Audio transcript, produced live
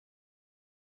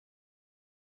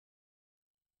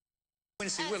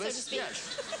Wincy Willis, so to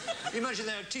yes. You imagine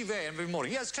they're at TV every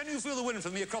morning. Yes, can you feel the wind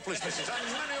from the Acropolis, Mrs. And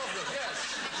many of them,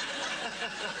 yes.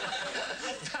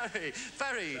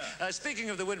 Barry, speaking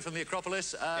of the wind from the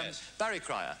Acropolis, yes. Barry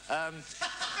Cryer,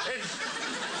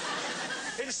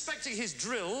 inspecting his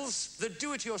drills, the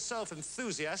do-it-yourself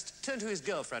enthusiast turned to his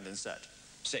girlfriend and said...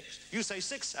 6. You say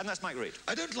 6, and that's Mike Reed.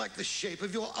 I don't like the shape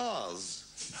of your R's.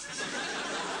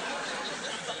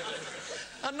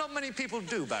 And not many people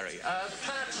do, Barry.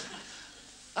 Pat,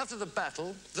 after the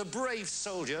battle, the brave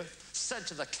soldier said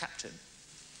to the captain...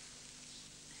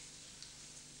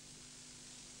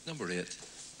 Number 8. A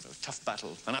tough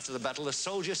battle. And after the battle, the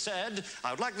soldier said, I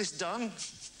would like this done...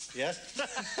 Yes?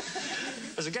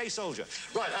 As a gay soldier.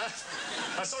 Right,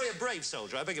 sorry, a brave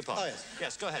soldier, I beg your pardon. Oh, yes.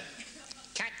 Yes, go ahead.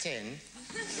 Captain.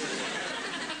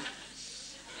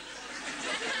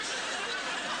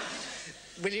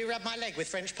 Will you rub my leg with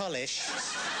French polish?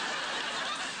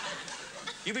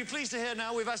 You'll be pleased to hear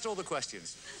now we've asked all the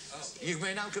questions. You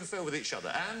may now confer with each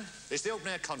other. And it's the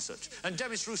open-air concert. And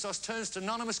Demis Roussos turns to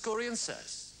anonymous Corey and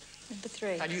says... Number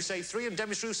 3. And you say 3, and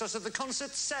Demis Roussos at the concert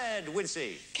said,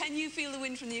 Wincy. Can you feel the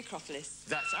wind from the Acropolis?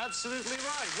 That's absolutely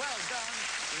right. Well done.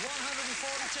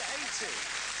 140 to 80.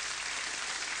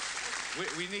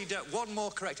 We need one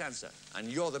more correct answer, and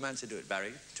you're the man to do it,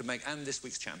 Barry, to make Anne this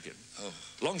week's champion. Oh.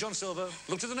 Long John Silver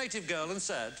looked at the native girl and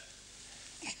said...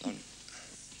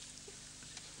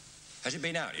 Has it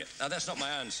been out yet? No, that's not my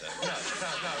answer. No.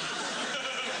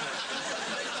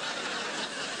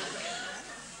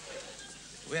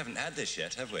 We haven't had this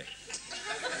yet, have we?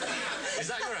 Is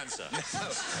that your answer?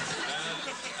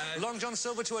 No. Long John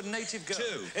Silver to a native girl.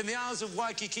 2. In the Isles of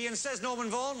Waikiki, and says Norman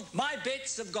Vaughan... My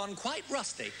bits have gone quite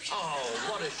rusty. Oh,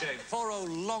 what a shame. Poor old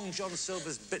Long John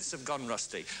Silver's bits have gone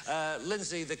rusty.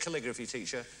 Lindsay, the calligraphy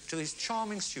teacher, to his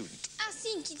charming student. I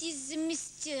think it is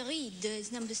Mr. Reed,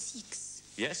 it's number 6.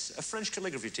 Yes, a French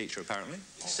calligraphy teacher, apparently,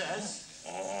 says...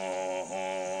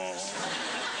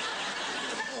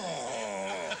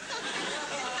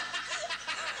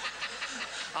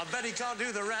 I bet he can't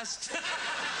do the rest.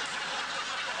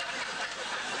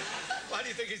 Why do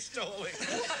you think he's stalling?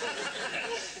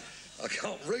 I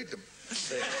can't read them.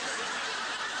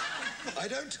 I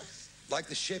don't like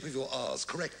the shape of your R's.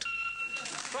 Correct.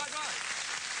 Right.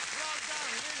 Well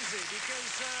done, Lindsay,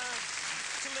 because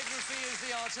calligraphy is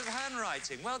the art of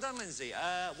handwriting. Well done, Lindsay.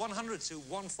 100 to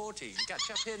 140.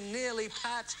 Catch up here nearly,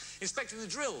 Pat. Inspecting the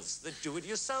drills, the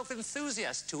do-it-yourself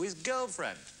enthusiast to his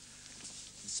girlfriend.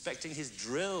 Inspecting his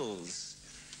drills.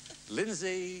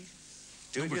 Lindsay,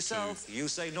 do it yourself. 2. You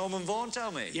say Norman Vaughan,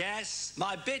 tell me. Yes,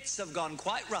 my bits have gone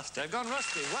quite rusty. They've gone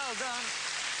rusty. Well done.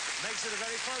 Makes it a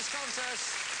very close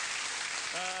contest.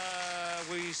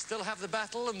 We still have the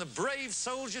battle and the brave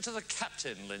soldier to the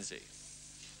captain, Lindsay.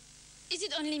 Is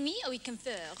it only me or we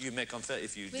confer? You may confer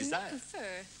if you We desire.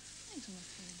 confer.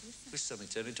 We suddenly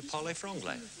turned into parley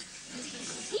franglais.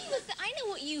 I know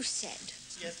what you said.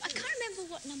 Yes. I can't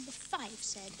remember what number 5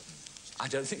 said. I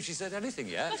don't think she said anything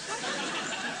yet.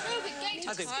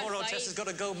 I think poor old Tessa's got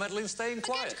a gold medal in staying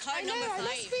quiet. I know, I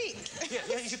must speak.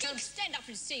 Yeah, you can. Stand up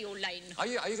and see your lane. Are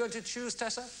you going to choose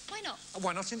Tessa? Why not? Oh,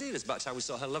 why not indeed? It's about time we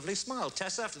saw her lovely smile.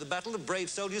 Tessa, after the battle, the brave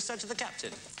soldier said to the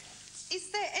captain. Is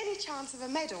there any chance of a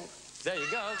medal? There you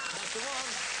go. That's the one.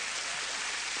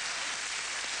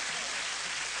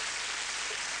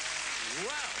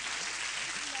 Well,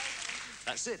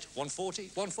 that's it.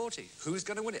 140, 140. Who's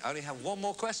going to win it? I only have one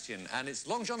more question, and it's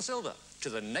Long John Silver to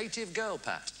the native girl,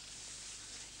 Pat.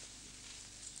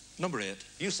 Number 8.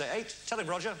 You say 8. Tell him,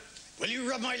 Roger. Will you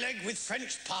rub my leg with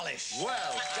French polish? Well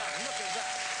done. Look at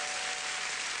that.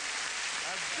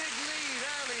 A big lead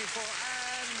early for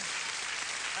Anne,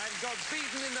 and got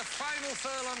beaten in the final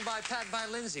furlong by Pat by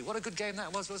Lindsay. What a good game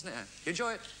that was, wasn't it, Anne? You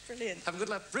enjoy it? Brilliant. Have a good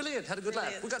laugh. Brilliant. Had a good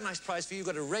laugh. We've got a nice prize for you.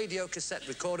 We've got a radio cassette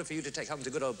recorder for you to take home to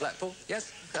good old Blackpool.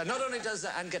 Yes? Not only does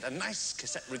that, Anne get a nice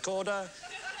cassette recorder.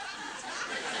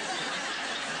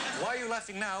 Why are you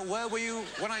laughing now? Where were you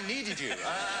when I needed you?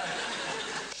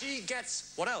 She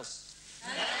gets... What else?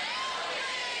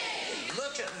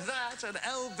 Look at that, an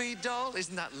LB doll.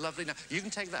 Isn't that lovely? Now, you can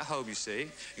take that home, you see.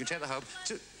 You can take that home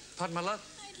to... Pardon, my love?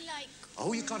 I'd like...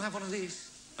 Oh, you can't have one of these.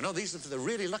 I know, these are for the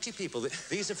really lucky people.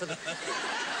 These are for the...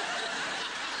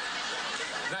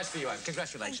 Nice for you, Anne.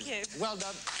 Congratulations. Thank you. Well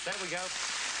done. There we go.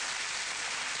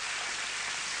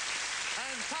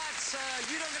 And Pat,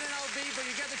 you don't get an LB, but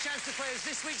you get the chance to play as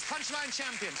this week's Punchline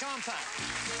champion. Come on, Pat.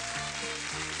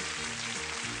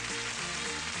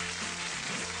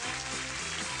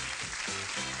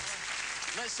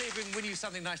 Let's see if we can win you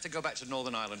something nice to go back to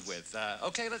Northern Ireland with.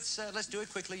 OK, let's do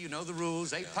it quickly. You know the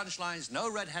rules. 8 punchlines,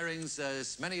 no red herrings,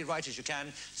 as many right as you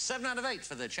can. 7 out of 8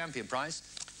 for the champion prize.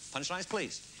 Punchlines,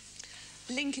 please.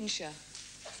 Lincolnshire.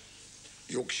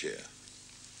 Yorkshire.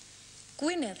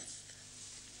 Gwynedd.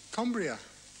 Cumbria.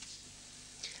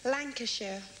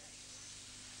 Lancashire.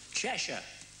 Cheshire.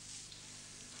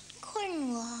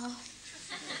 Cornwall.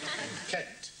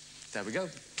 Kent. There we go.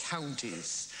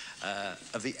 Counties.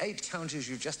 Of the 8 counties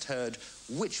you've just heard,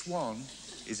 which one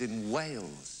is in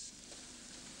Wales?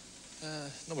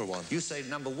 Number 1. You say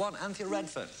number 1, Anthea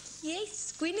Redford.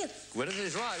 Yes, Gwynedd. Gwynedd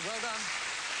is right. Well done.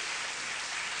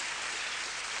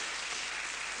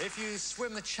 If you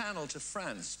swim the channel to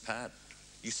France, Pat,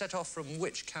 you set off from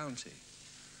which county?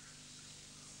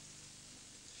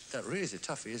 That really is a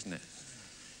toughie, isn't it?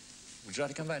 Would you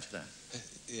like to come back to that?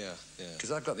 Yeah.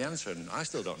 Because I've got the answer and I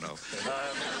still don't know.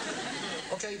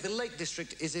 OK, the Lake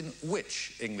District is in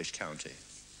which English county?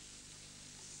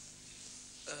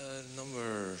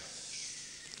 Number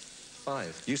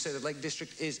 5. You say the Lake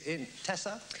District is in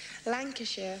Tessa?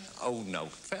 Lancashire. Oh, no.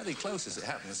 Fairly close, as it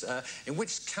happens. In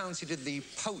which county did the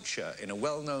poacher in a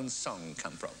well-known song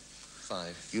come from?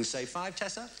 5. You say 5,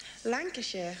 Tessa?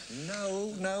 Lancashire.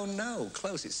 No.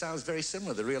 Close. It sounds very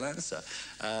similar, the real answer.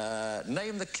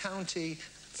 Name the county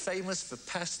famous for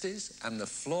pasties and the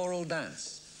floral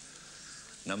dance.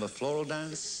 Number floral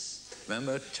dance.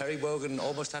 Remember, Terry Wogan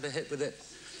almost had a hit with it.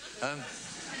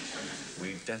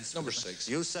 We danced. Number 6.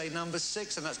 You say number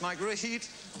 6, and that's Mike Reed.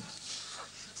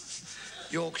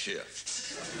 Yorkshire.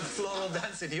 Floral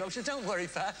dance in Yorkshire. Don't worry,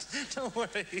 Pat. Don't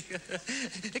worry.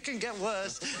 It can get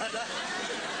worse.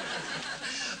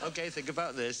 OK, think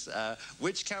about this.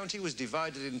 Which county was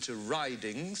divided into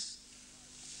ridings?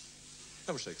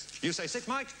 Number 6. You say 6,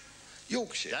 Mike?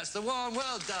 Yorkshire. That's the one.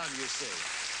 Well done, you see.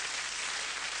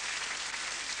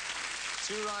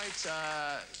 2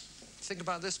 right. Think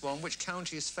about this one. Which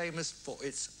county is famous for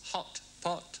its hot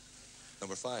pot?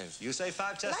 Number 5. You say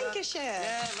 5, Tessa? Lancashire.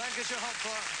 Yeah, Lancashire hot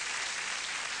pot.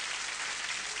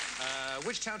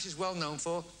 Which county is well known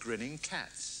for grinning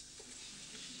cats?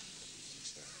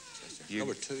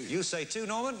 Number 2. You say 2,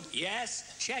 Norman?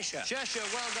 Yes, Cheshire. Cheshire,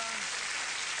 well done.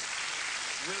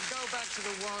 We'll go back to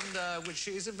the one which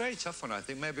is a very tough one, I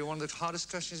think. Maybe one of the hardest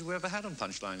questions we ever had on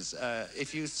Punchlines.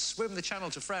 If you swim the channel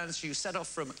to France, you set off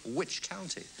from which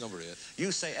county? Number 8.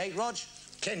 You say 8, Rog?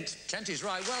 Kent. Kent is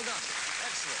right. Well done.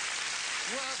 Excellent.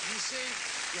 Well, you see,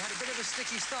 you had a bit of a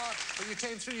sticky start, but you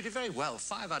came through. You did very well.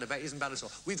 5 out of 8 isn't bad at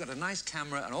all. We've got a nice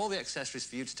camera and all the accessories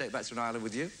for you to take back to an island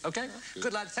with you. OK?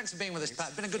 Good lad. Thanks for being with us,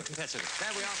 Pat. Been a good competitor.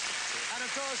 There we are. And,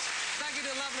 of course, thank you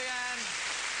to lovely Anne.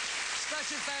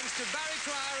 Special thanks to Barry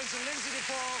Crierans and Lindsay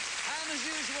DePaul. And, as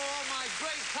usual, all my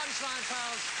great Punchline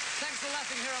pals. Thanks for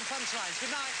laughing here on Punchlines.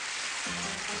 Good night.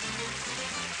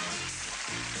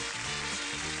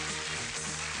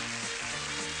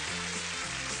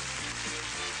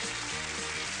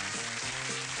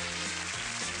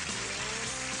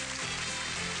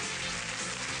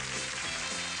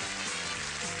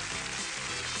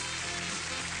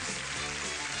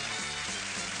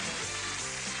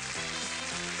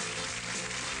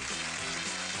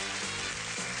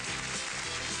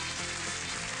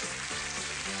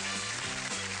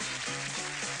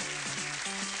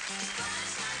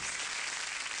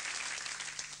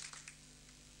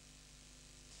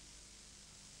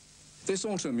 This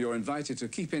autumn, you're invited to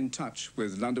keep in touch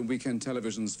with London Weekend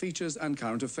Television's features and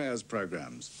current affairs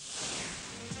programmes.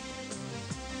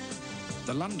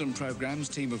 The London programme's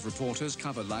team of reporters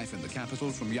cover life in the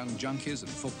capital, from young junkies and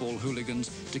football hooligans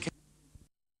to